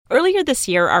Earlier this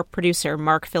year, our producer,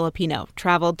 Mark Filipino,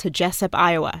 traveled to Jessup,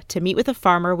 Iowa, to meet with a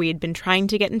farmer we had been trying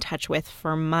to get in touch with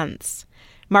for months.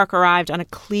 Mark arrived on a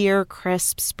clear,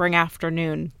 crisp spring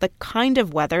afternoon, the kind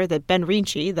of weather that Ben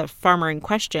Ricci, the farmer in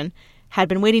question, had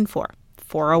been waiting for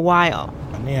a while.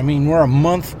 I mean, we're a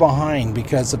month behind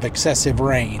because of excessive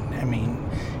rain. I mean,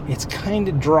 it's kind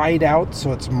of dried out,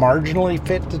 so it's marginally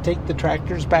fit to take the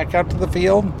tractors back out to the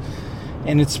field.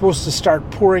 And it's supposed to start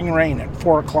pouring rain at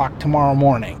 4 o'clock tomorrow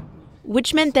morning.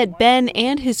 Which meant that Ben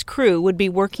and his crew would be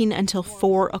working until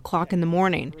 4 o'clock in the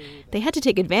morning. They had to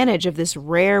take advantage of this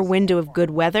rare window of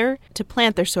good weather to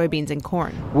plant their soybeans and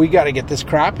corn. We got to get this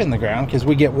crop in the ground because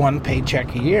we get one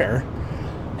paycheck a year.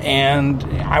 And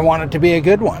I want it to be a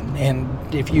good one.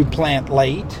 And if you plant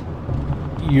late,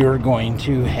 you're going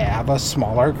to have a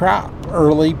smaller crop.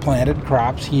 Early planted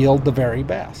crops yield the very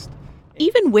best.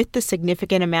 Even with the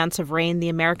significant amounts of rain the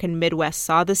American Midwest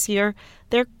saw this year,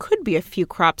 there could be a few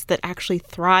crops that actually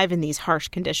thrive in these harsh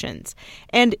conditions.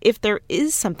 And if there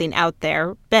is something out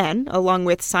there, Ben, along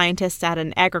with scientists at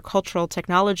an agricultural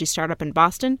technology startup in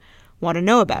Boston, want to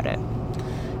know about it.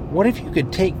 What if you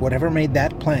could take whatever made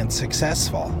that plant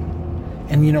successful?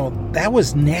 And, that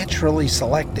was naturally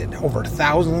selected over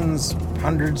thousands,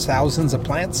 hundreds, thousands of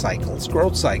plant cycles,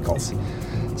 growth cycles.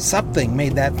 Something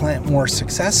made that plant more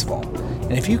successful.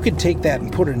 And if you could take that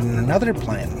and put it in another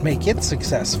plant and make it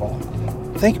successful,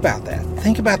 think about that.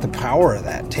 Think about the power of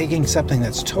that, taking something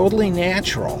that's totally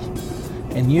natural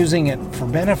and using it for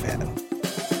benefit.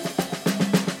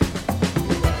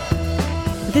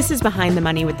 This is Behind the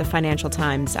Money with the Financial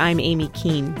Times. I'm Amy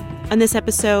Keene. On this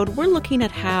episode, we're looking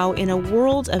at how, in a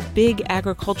world of big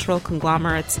agricultural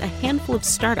conglomerates, a handful of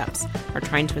startups are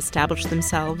trying to establish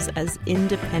themselves as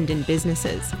independent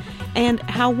businesses, and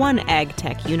how one ag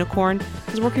tech unicorn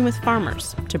is working with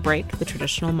farmers to break the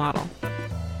traditional model.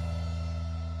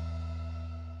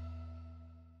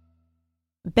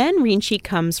 Ben Ricci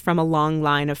comes from a long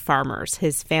line of farmers.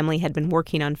 His family had been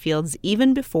working on fields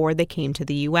even before they came to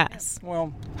the U.S. Well,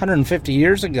 150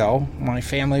 years ago, my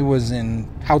family was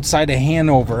outside of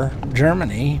Hanover,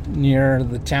 Germany, near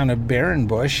the town of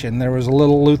Barenbusch, and there was a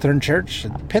little Lutheran church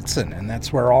at Pitsen, and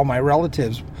that's where all my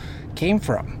relatives came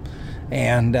from.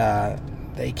 And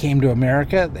they came to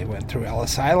America. They went through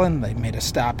Ellis Island. They made a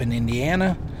stop in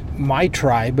Indiana. My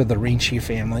tribe of the Ricci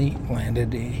family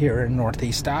landed here in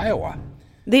northeast Iowa.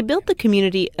 They built the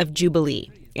community of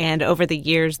Jubilee, and over the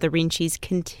years, the Riccis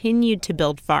continued to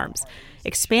build farms,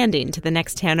 expanding to the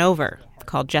next town over,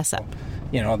 called Jessup.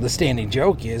 The standing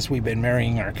joke is we've been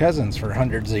marrying our cousins for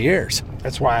hundreds of years.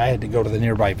 That's why I had to go to the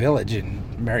nearby village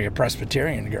and marry a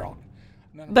Presbyterian girl.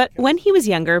 But when he was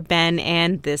younger, Ben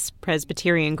and this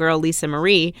Presbyterian girl, Lisa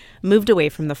Marie, moved away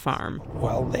from the farm.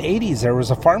 Well, the 80s, there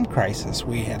was a farm crisis.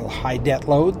 We had high debt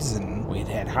loads, and we'd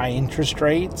had high interest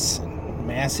rates, and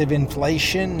massive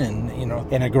inflation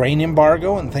and a grain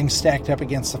embargo, and things stacked up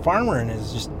against the farmer, and it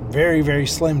was just very, very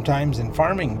slim times in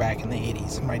farming back in the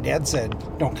 80s. And my dad said,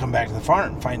 don't come back to the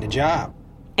farm, find a job.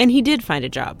 And he did find a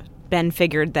job. Ben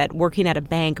figured that working at a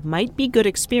bank might be good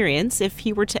experience if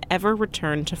he were to ever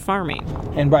return to farming.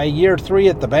 And by year 3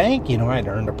 at the bank, I'd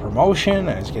earned a promotion,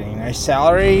 I was getting a nice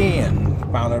salary, and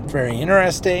found it very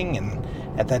interesting, and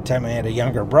at that time I had a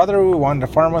younger brother who wanted to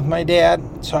farm with my dad,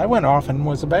 so I went off and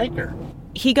was a banker.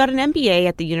 He got an MBA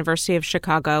at the University of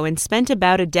Chicago and spent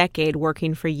about a decade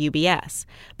working for UBS.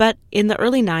 But in the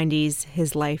early 90s,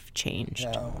 his life changed.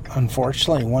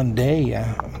 Unfortunately, one day,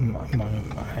 I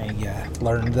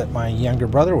learned that my younger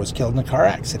brother was killed in a car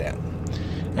accident.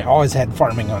 I always had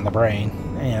farming on the brain,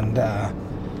 and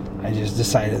I just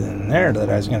decided in there that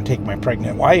I was going to take my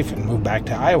pregnant wife and move back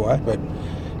to Iowa. But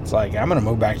it's like, I'm going to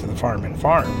move back to the farm and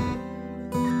farm.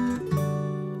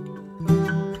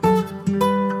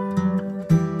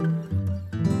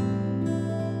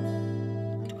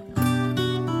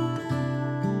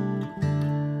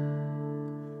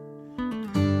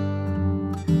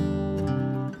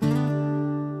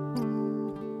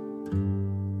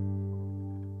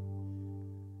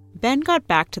 Ben got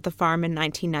back to the farm in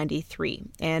 1993,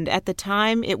 and at the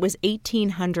time it was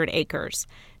 1,800 acres.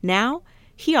 Now,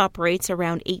 he operates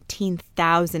around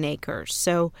 18,000 acres.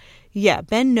 So, yeah,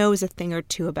 Ben knows a thing or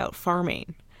two about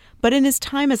farming. But in his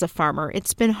time as a farmer,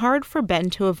 it's been hard for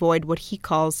Ben to avoid what he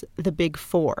calls the Big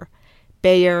Four: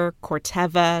 Bayer,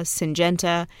 Corteva,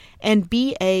 Syngenta, and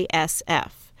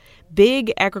BASF,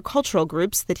 big agricultural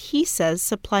groups that he says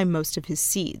supply most of his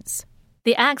seeds.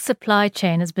 The ag supply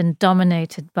chain has been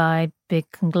dominated by big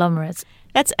conglomerates.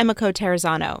 That's Emiko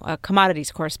Terrazzano, a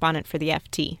commodities correspondent for the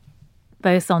FT.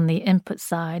 Both on the input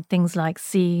side, things like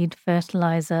seed,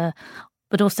 fertilizer,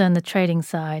 but also on the trading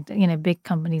side, big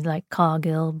companies like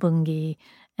Cargill, Bunge,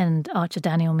 and Archer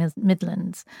Daniel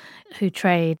Midlands, who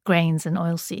trade grains and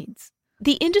oilseeds.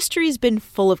 The industry's been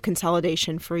full of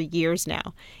consolidation for years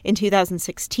now. In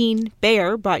 2016,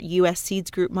 Bayer bought U.S. seeds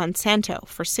group Monsanto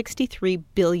for $63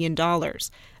 billion.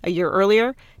 A year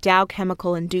earlier, Dow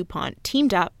Chemical and DuPont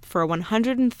teamed up for a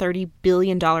 $130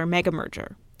 billion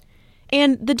mega-merger.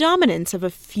 And the dominance of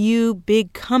a few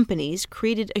big companies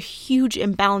created a huge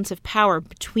imbalance of power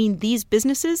between these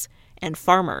businesses and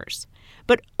farmers.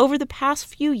 But over the past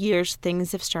few years,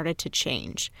 things have started to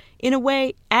change. In a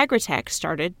way, agritech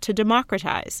started to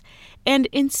democratize. And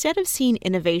instead of seeing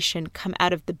innovation come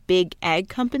out of the big ag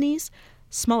companies,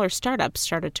 smaller startups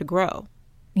started to grow.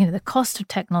 The cost of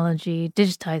technology,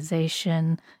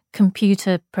 digitization,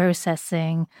 computer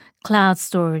processing, cloud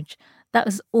storage, that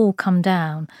has all come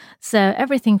down. So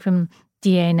everything from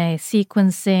DNA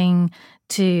sequencing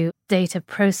to data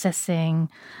processing,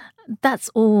 that's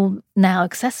all now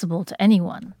accessible to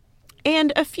anyone.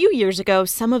 And a few years ago,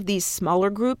 some of these smaller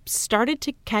groups started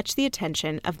to catch the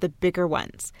attention of the bigger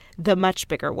ones, the much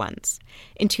bigger ones.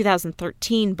 In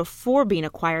 2013, before being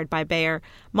acquired by Bayer,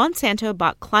 Monsanto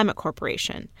bought Climate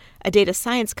Corporation, a data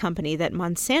science company that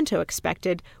Monsanto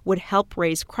expected would help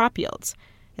raise crop yields.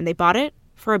 And they bought it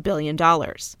for $1 billion.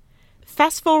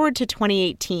 Fast forward to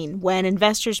 2018, when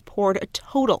investors poured a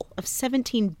total of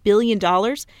 $17 billion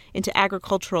into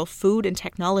agricultural food and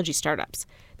technology startups.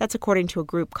 That's according to a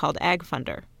group called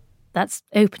AgFunder. That's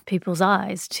opened people's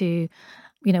eyes to,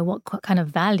 what kind of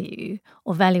value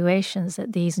or valuations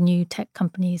that these new tech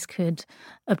companies could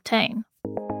obtain.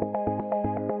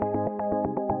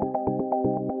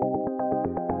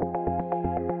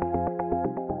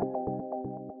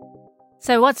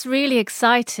 So what's really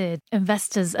excited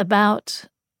investors about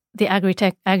the agri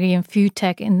and food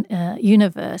tech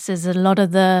universe is a lot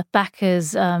of the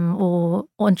backers or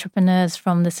entrepreneurs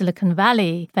from the Silicon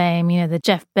Valley fame, the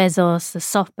Jeff Bezos, the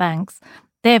SoftBanks,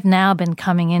 they've now been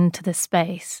coming into the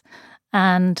space.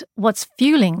 And what's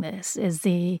fueling this is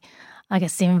the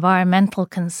environmental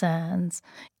concerns.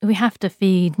 We have to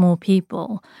feed more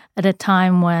people at a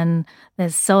time when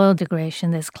there's soil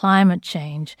degradation, there's climate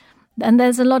change. And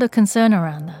there's a lot of concern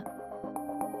around that.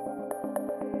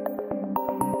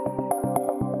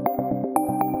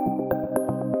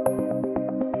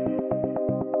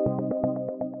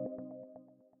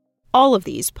 All of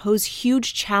these pose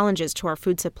huge challenges to our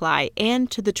food supply and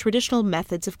to the traditional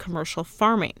methods of commercial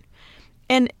farming.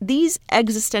 And these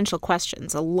existential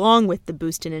questions, along with the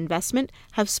boost in investment,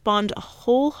 have spawned a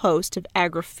whole host of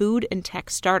agri-food and tech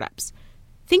startups.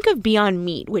 Think of Beyond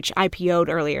Meat, which IPO'd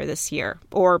earlier this year,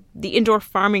 or the indoor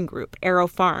farming group, Aero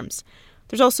Farms.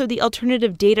 There's also the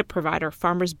alternative data provider,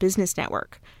 Farmers Business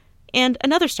Network, and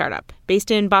another startup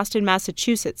based in Boston,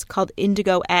 Massachusetts called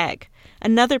Indigo Ag.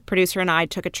 Another producer and I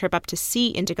took a trip up to see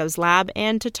Indigo's lab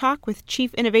and to talk with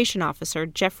Chief Innovation Officer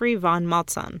Jeffrey von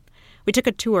Maltzahn. We took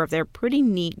a tour of their pretty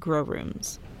neat grow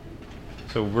rooms.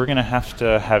 So we're going to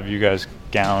have you guys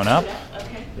gown up.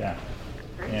 Okay. Yeah.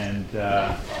 And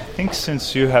I think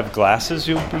since you have glasses,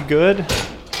 you'll be good.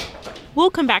 We'll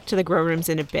come back to the grow rooms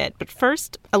in a bit, but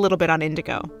first, a little bit on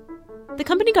Indigo. The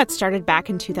company got started back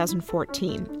in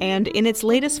 2014, and in its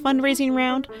latest fundraising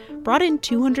round, brought in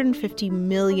 $250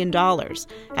 million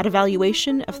at a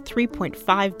valuation of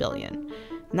 $3.5 billion.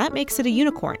 And that makes it a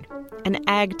unicorn, an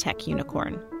ag tech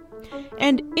unicorn.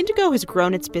 And Indigo has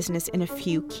grown its business in a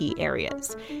few key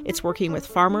areas. It's working with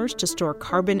farmers to store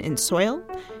carbon in soil.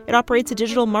 It operates a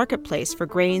digital marketplace for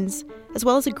grains, as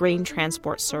well as a grain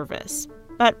transport service.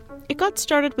 But it got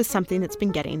started with something that's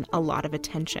been getting a lot of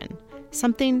attention,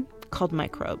 something called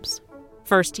microbes.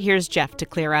 First, here's Jeff to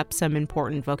clear up some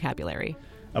important vocabulary.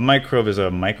 A microbe is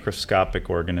a microscopic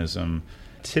organism,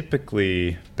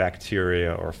 typically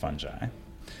bacteria or fungi.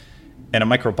 And a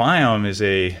microbiome is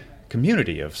a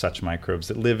community of such microbes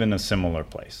that live in a similar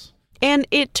place. And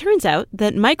it turns out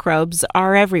that microbes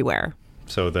are everywhere.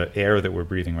 So the air that we're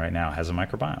breathing right now has a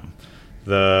microbiome.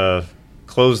 The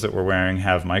clothes that we're wearing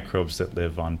have microbes that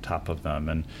live on top of them.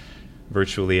 And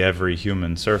virtually every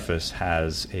human surface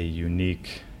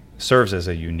serves as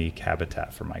a unique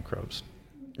habitat for microbes.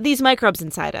 These microbes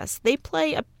inside us, they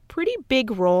play a pretty big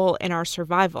role in our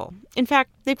survival. In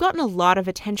fact, they've gotten a lot of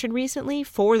attention recently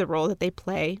for the role that they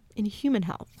play in human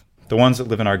health. The ones that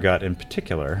live in our gut in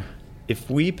particular, if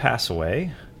we pass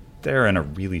away, they're in a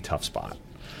really tough spot.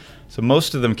 So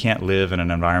most of them can't live in an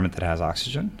environment that has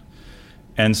oxygen.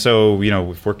 And so,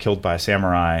 if we're killed by a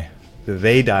samurai,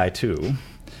 they die too.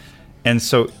 And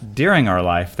so during our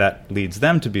life, that leads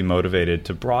them to be motivated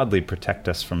to broadly protect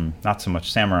us from not so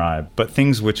much samurai, but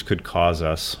things which could cause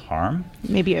us harm.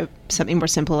 Maybe something more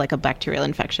simple like a bacterial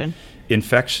infection.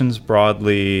 Infections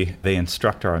broadly, they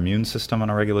instruct our immune system on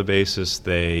a regular basis.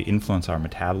 They influence our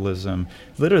metabolism.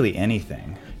 Literally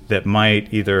anything that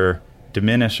might either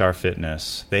diminish our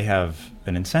fitness, they have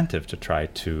an incentive to try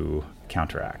to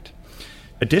counteract.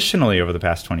 Additionally, over the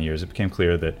past 20 years, it became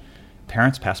clear that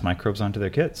parents pass microbes on to their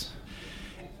kids.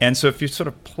 And so if you sort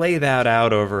of play that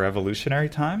out over evolutionary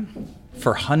time,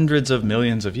 for hundreds of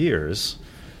millions of years,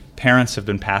 parents have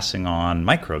been passing on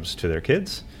microbes to their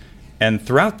kids. And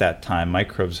throughout that time,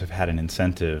 microbes have had an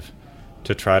incentive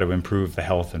to try to improve the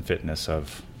health and fitness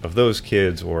of those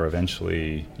kids, or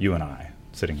eventually you and I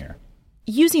sitting here.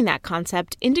 Using that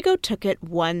concept, Indigo took it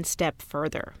one step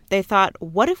further. They thought,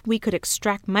 what if we could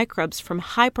extract microbes from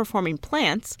high-performing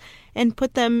plants and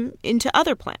put them into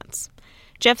other plants?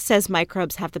 Jeff says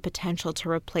microbes have the potential to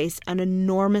replace an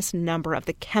enormous number of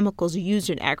the chemicals used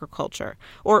in agriculture,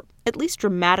 or at least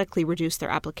dramatically reduce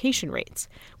their application rates,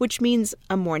 which means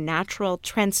a more natural,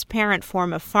 transparent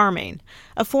form of farming,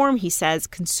 a form, he says,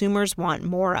 consumers want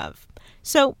more of.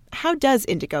 So how does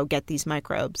Indigo get these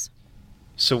microbes?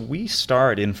 So we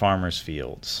start in farmers'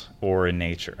 fields or in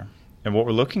nature, and what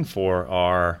we're looking for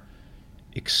are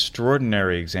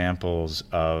extraordinary examples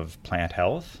of plant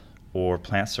health or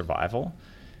plant survival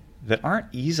that aren't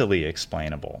easily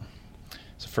explainable.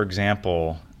 So for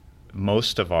example,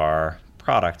 most of our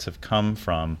products have come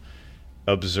from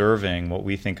observing what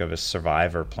we think of as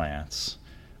survivor plants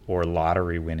or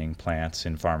lottery-winning plants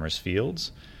in farmers'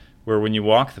 fields, where when you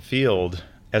walk the field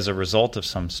as a result of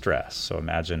some stress, so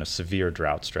imagine a severe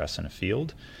drought stress in a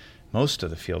field, most of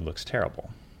the field looks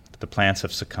terrible. The plants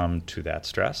have succumbed to that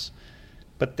stress,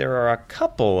 but there are a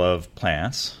couple of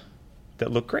plants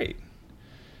that look great.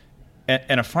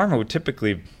 And a farmer would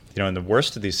typically, in the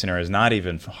worst of these scenarios, not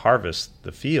even harvest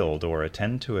the field or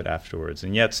attend to it afterwards.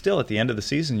 And yet still at the end of the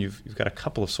season, you've got a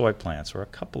couple of soy plants or a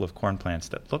couple of corn plants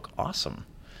that look awesome.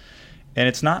 And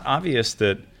it's not obvious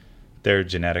that their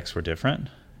genetics were different.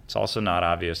 It's also not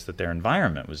obvious that their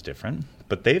environment was different,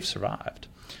 but they've survived.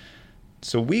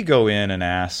 So we go in and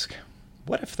ask,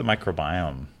 what if the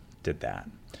microbiome did that?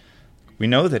 We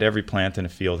know that every plant in a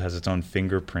field has its own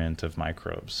fingerprint of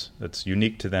microbes that's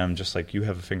unique to them, just like you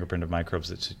have a fingerprint of microbes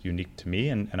that's unique to me,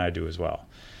 and I do as well.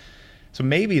 So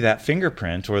maybe that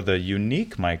fingerprint or the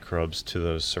unique microbes to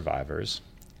those survivors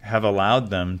have allowed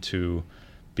them to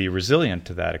be resilient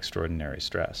to that extraordinary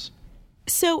stress.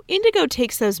 So Indigo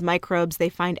takes those microbes they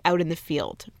find out in the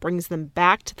field, brings them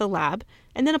back to the lab,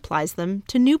 and then applies them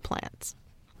to new plants.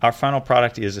 Our final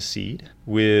product is a seed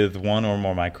with one or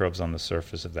more microbes on the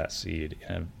surface of that seed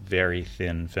in a very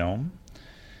thin film.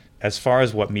 As far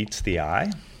as what meets the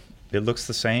eye, it looks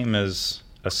the same as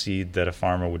a seed that a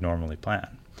farmer would normally plant.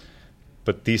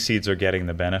 But these seeds are getting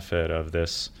the benefit of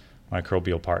this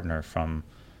microbial partner from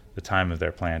the time of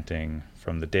their planting,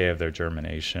 from the day of their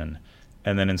germination,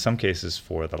 and then in some cases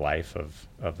for the life of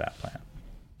that plant.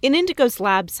 In Indigo's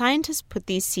lab, scientists put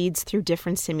these seeds through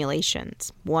different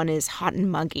simulations. One is hot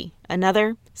and muggy,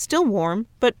 another still warm,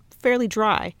 but fairly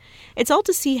dry. It's all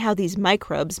to see how these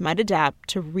microbes might adapt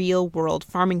to real-world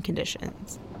farming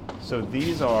conditions. So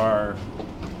these are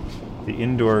the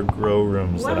indoor grow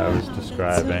rooms that I was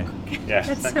describing.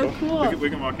 That's so cool. We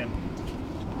can walk in.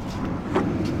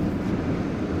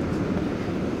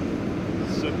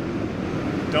 So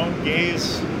don't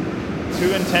gaze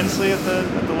too intensely at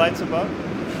the lights above.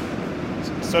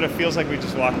 It sort of feels like we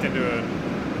just walked into a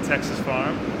Texas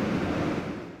farm.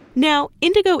 Now,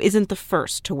 Indigo isn't the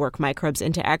first to work microbes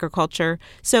into agriculture,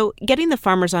 so getting the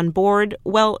farmers on board,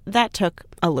 well, that took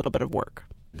a little bit of work.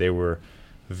 They were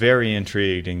very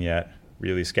intrigued and yet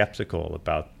really skeptical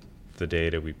about the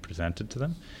data we presented to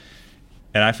them.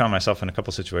 And I found myself in a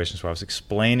couple situations where I was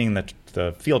explaining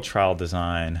the field trial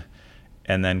design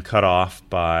and then cut off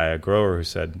by a grower who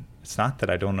said, it's not that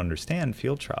I don't understand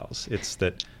field trials, it's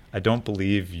that I don't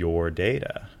believe your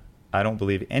data. I don't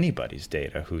believe anybody's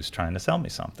data who's trying to sell me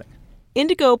something.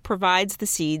 Indigo provides the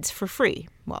seeds for free,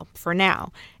 well, for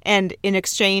now. And in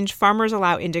exchange, farmers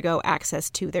allow Indigo access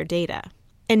to their data.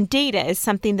 And data is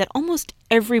something that almost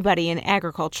everybody in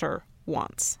agriculture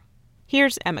wants.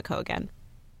 Here's Emiko again.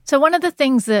 So one of the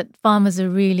things that farmers are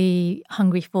really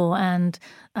hungry for, and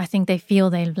I think they feel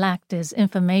they've lacked, is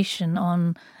information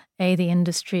on the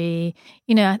industry.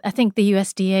 I think the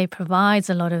USDA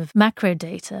provides a lot of macro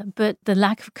data, but the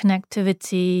lack of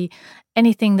connectivity,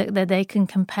 anything that they can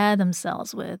compare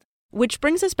themselves with. Which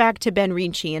brings us back to Ben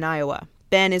Ricci in Iowa.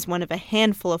 Ben is one of a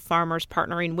handful of farmers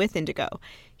partnering with Indigo.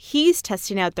 He's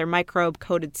testing out their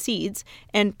microbe-coated seeds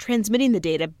and transmitting the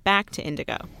data back to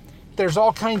Indigo. There's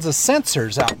all kinds of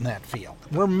sensors out in that field.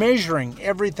 We're measuring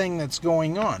everything that's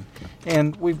going on.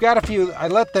 And we've got a few. I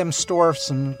let them store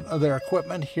some of their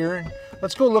equipment here.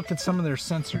 Let's go look at some of their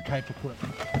sensor type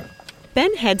equipment.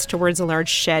 Ben heads towards a large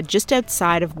shed just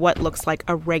outside of what looks like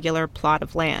a regular plot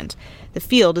of land. The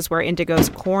field is where Indigo's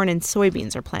corn and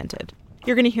soybeans are planted.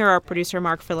 You're going to hear our producer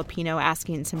Mark Filipino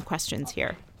asking some questions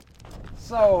here.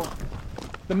 So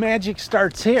the magic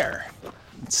starts here.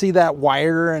 See that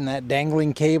wire and that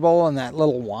dangling cable and that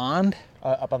little wand?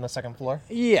 Up on the second floor?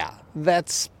 Yeah,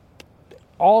 that's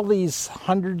all these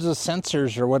hundreds of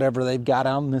sensors or whatever they've got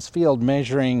out in this field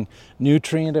measuring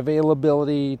nutrient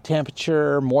availability,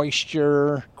 temperature,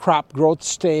 moisture, crop growth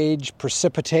stage,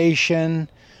 precipitation.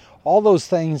 All those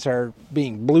things are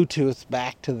being Bluetoothed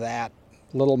back to that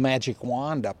little magic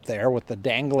wand up there with the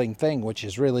dangling thing, which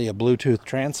is really a Bluetooth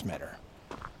transmitter.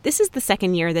 This is the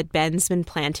second year that Ben's been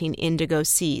planting indigo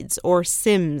seeds, or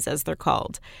SIMs as they're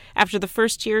called. After the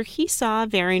first year, he saw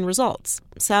varying results.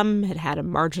 Some had had a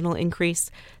marginal increase,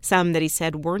 some that he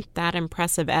said weren't that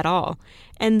impressive at all,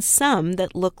 and some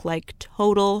that looked like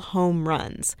total home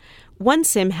runs. One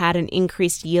SIM had an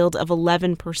increased yield of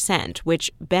 11%,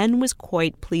 which Ben was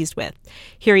quite pleased with.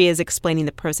 Here he is explaining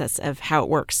the process of how it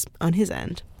works on his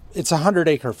end. It's a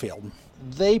 100-acre field.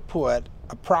 They put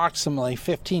approximately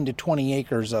 15 to 20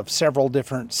 acres of several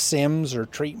different SIMs or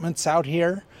treatments out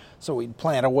here. So we'd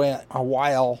plant a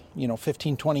while,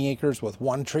 15, 20 acres with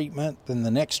one treatment, then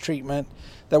the next treatment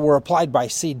that were applied by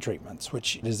seed treatments,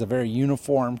 which is a very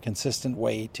uniform, consistent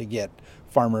way to get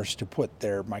farmers to put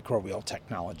their microbial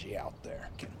technology out there.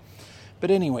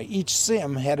 But anyway, each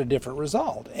SIM had a different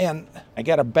result. And I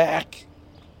got to back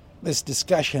this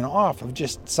discussion off of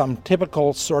just some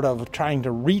typical sort of trying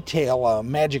to retail a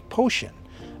magic potion.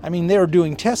 I mean, they were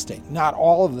doing testing. Not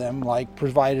all of them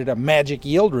provided a magic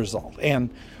yield result.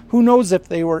 And who knows if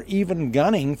they were even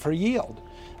gunning for yield.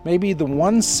 Maybe the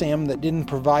one SIM that didn't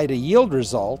provide a yield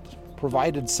result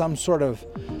provided some sort of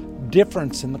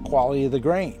difference in the quality of the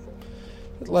grain.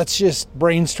 Let's just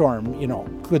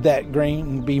brainstorm, could that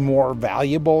grain be more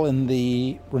valuable in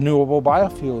the renewable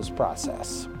biofuels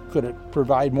process? Could it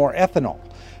provide more ethanol?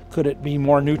 Could it be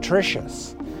more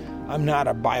nutritious? I'm not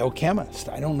a biochemist.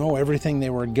 I don't know everything they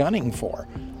were gunning for.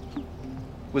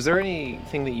 Was there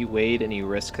anything that you weighed, any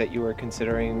risk that you were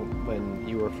considering when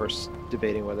you were first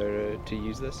debating whether to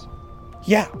use this?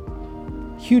 Yeah,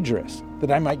 huge risk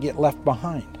that I might get left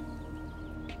behind.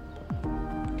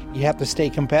 You have to stay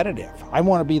competitive. I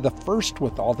want to be the first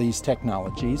with all these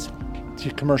technologies to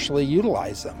commercially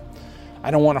utilize them. I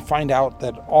don't want to find out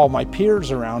that all my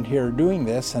peers around here are doing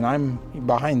this and I'm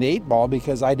behind the eight ball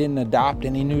because I didn't adopt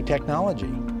any new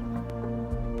technology.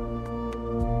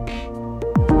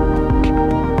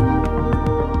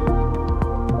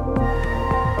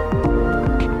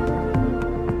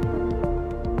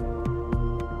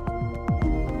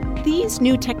 These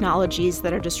new technologies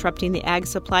that are disrupting the ag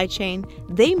supply chain,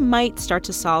 they might start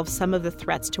to solve some of the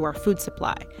threats to our food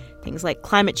supply, things like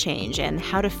climate change and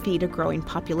how to feed a growing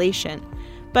population.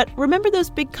 But remember those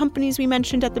big companies we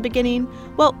mentioned at the beginning?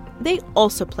 Well, they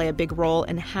also play a big role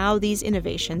in how these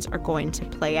innovations are going to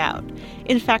play out.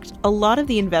 In fact, a lot of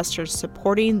the investors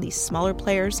supporting these smaller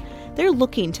players, they're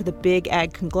looking to the big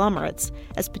ag conglomerates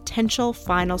as potential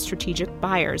final strategic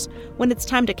buyers when it's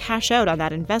time to cash out on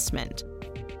that investment.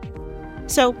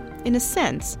 So, in a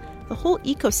sense, the whole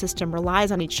ecosystem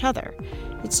relies on each other.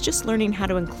 It's just learning how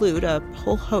to include a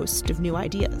whole host of new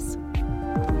ideas.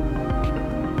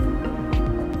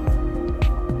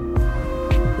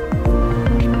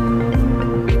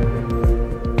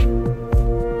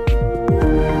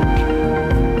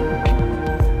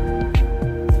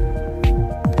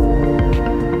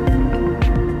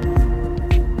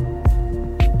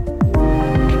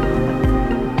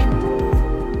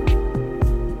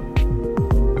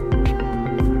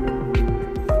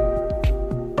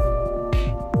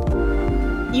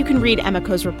 You can read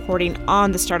Emiko's reporting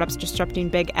on the startups disrupting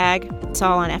big ag. It's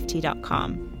all on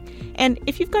FT.com. And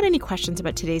if you've got any questions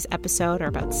about today's episode or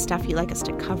about stuff you'd like us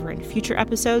to cover in future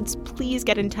episodes, please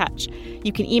get in touch.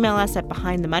 You can email us at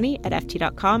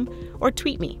behindthemoney@ft.com or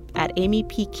tweet me at Amy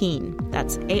P. Keane.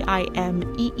 That's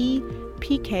AIMEEPKEANE.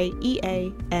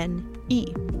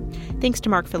 Thanks to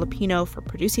Mark Filipino for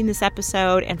producing this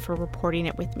episode and for reporting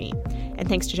it with me. And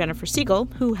thanks to Jennifer Siegel,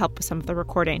 who helped with some of the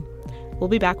recording. We'll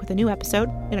be back with a new episode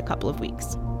in a couple of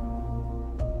weeks.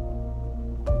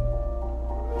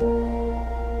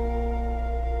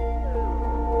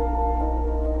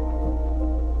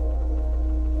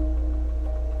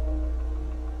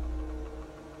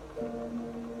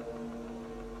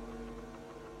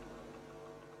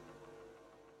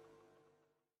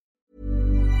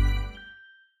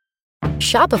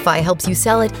 Shopify helps you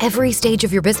sell at every stage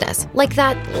of your business. Like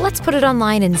that, let's put it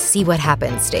online and see what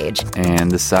happens stage. And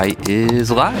the site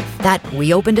is live. That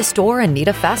we opened a store and need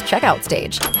a fast checkout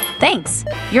stage. Thanks.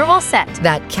 You're all set.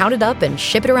 That count it up and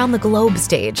ship it around the globe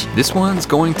stage. This one's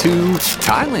going to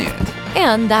Thailand.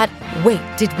 And that, wait,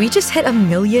 did we just hit 1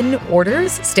 million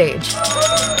orders stage?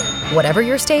 Whatever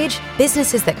your stage,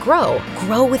 businesses that grow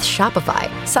with Shopify.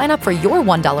 Sign up for your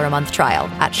 $1 a month trial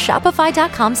at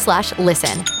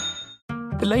shopify.com/listen.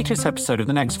 The latest episode of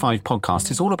the Next 5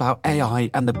 podcast is all about AI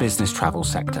and the business travel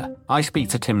sector. I speak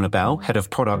to Tim LaBelle, Head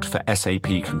of Product for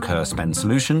SAP Concur Spend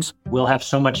Solutions. We'll have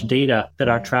so much data that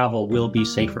our travel will be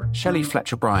safer. Shelley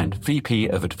Fletcher-Bryant, VP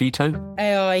of Advito.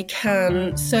 AI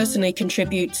can certainly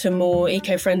contribute to more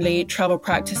eco-friendly travel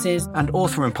practices. And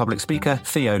author and public speaker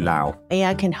Theo Lau.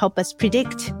 AI can help us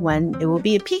predict when it will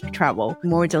be a peak travel,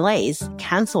 more delays,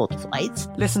 cancelled flights.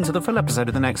 Listen to the full episode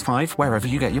of the Next 5 wherever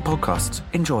you get your podcasts.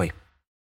 Enjoy.